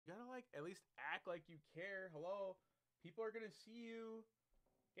like, at least act like you care. Hello? People are going to see you.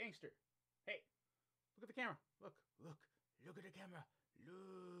 Gangster. Hey, look at the camera. Look at the camera.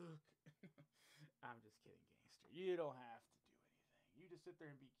 Look. I'm just kidding, gangster. You don't have to do anything. You just sit there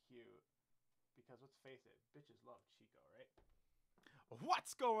and be cute. Because let's face it, bitches love Chico, right?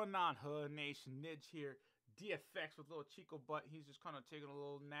 What's going on, Hood Nation? Nidge here. DFX with little Chico butt. He's just kind of taking a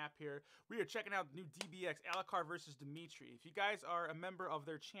little nap here. We are checking out new DBX, Alucard versus Dimitri. If you guys are a member of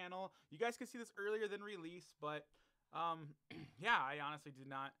their channel, you guys can see this earlier than release, but yeah, I honestly did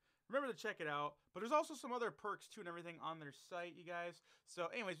not remember to check it out. But there's also some other perks too and everything on their site, you guys. So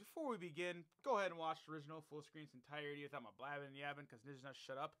anyways, before we begin, go ahead and watch the original full screen entirety without my blabbing and yabbing, because Nidge's not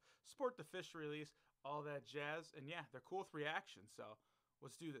shut up. Support the fish release, all that jazz. And yeah, they're cool with reactions. So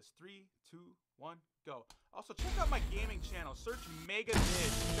let's do this. 3, 2, 1, go. Also, check out my gaming channel. Search Mega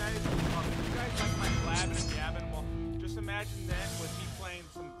Nidge. You guys like my blabbing and yabbing? Well, just imagine that with me playing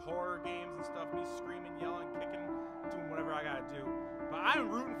some horror games and stuff, me screaming, yelling, kicking, doing whatever I gotta do. But I'm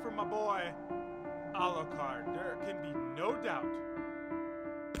rooting for my boy, Alucard. There can be no doubt.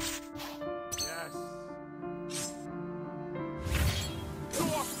 Yes.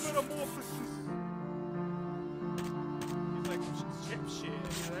 Dark metamorphosis. He's like, shit.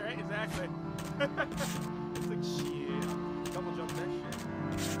 Right? Exactly. It's like, shit. Double jump that shit.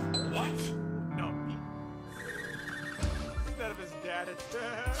 What? No, me. Instead of his dad, it's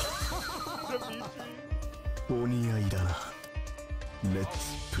Dimitri. Let's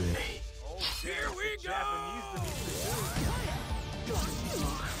play. Oh, here we go! Japanese Dimitri. Man,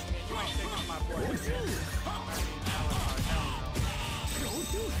 you ain't taking my boy.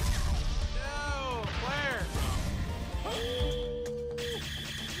 No, Claire.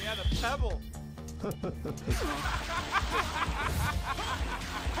 Yeah, the pebble.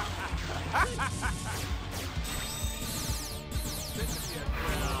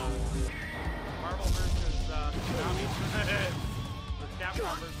 Marvel versus Konami.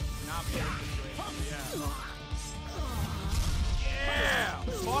 Capcom versus Konami situation. Yeah!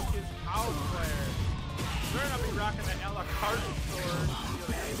 Fuck his house player. We're gonna be rocking the Alucard sword.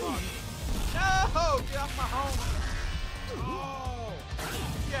 No! Get off my home! Oh!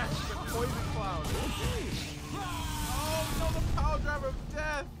 Yes, the poison cloud. Oh no, the power driver of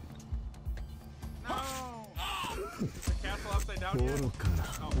death! No! Is the castle upside down here?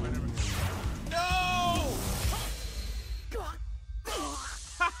 Oh, whatever. No!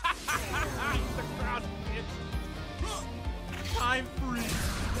 The crowd bitch. Time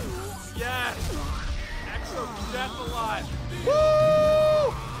freeze. Yes. Exo death a lot.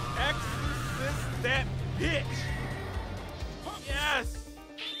 Woo! Exorcist that bitch. Yes.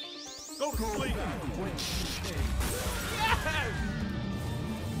 Go to sleep. Yes.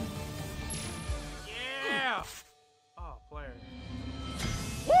 Yeah. Oh, player.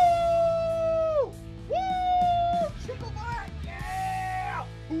 Woo! Woo! Chico butt. Yeah.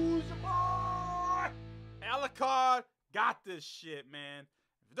 Who's your boy? Alucard got this shit, man.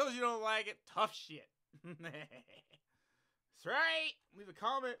 For those of you who don't like it, tough shit. That's right. Leave a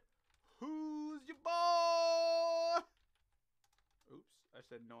comment. Who's your boy? Oops, I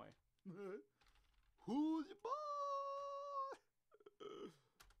said no. Who's your boy?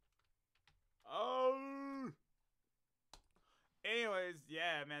 Oh. Anyways,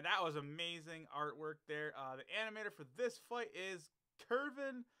 yeah, man, that was amazing artwork there. The animator for this fight is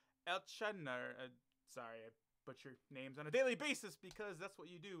Kervin Elchaner. Sorry, I butcher names on a daily basis because that's what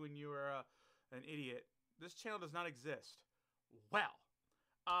you do when you are an idiot. This channel does not exist. Well,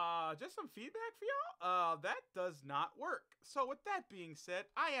 just some feedback for y'all. That does not work. So with that being said,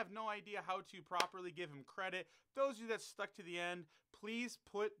 I have no idea how to properly give him credit. Those of you that stuck to the end, please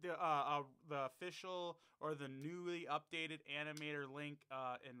put the official or the newly updated animator link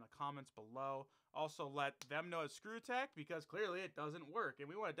in the comments below. Also, let them know it's ScrewTech because clearly it doesn't work, and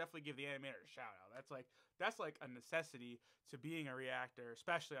we want to definitely give the animator a shout out. That's like a necessity to being a reactor,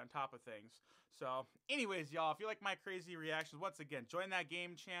 especially on top of things. So, anyways, y'all, if you like my crazy reactions, once again, join that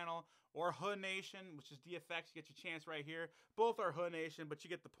game channel or Hood Nation, which is DFX. You get your chance right here. Both are Hood Nation, but you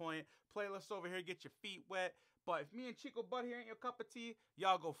get the point. Playlist over here, get your feet wet. But if me and Chico Butt here ain't your cup of tea,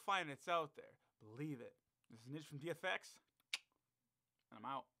 y'all go find it. It's out there. Believe it. This is Nidge from DFX, and I'm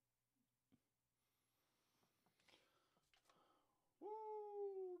out.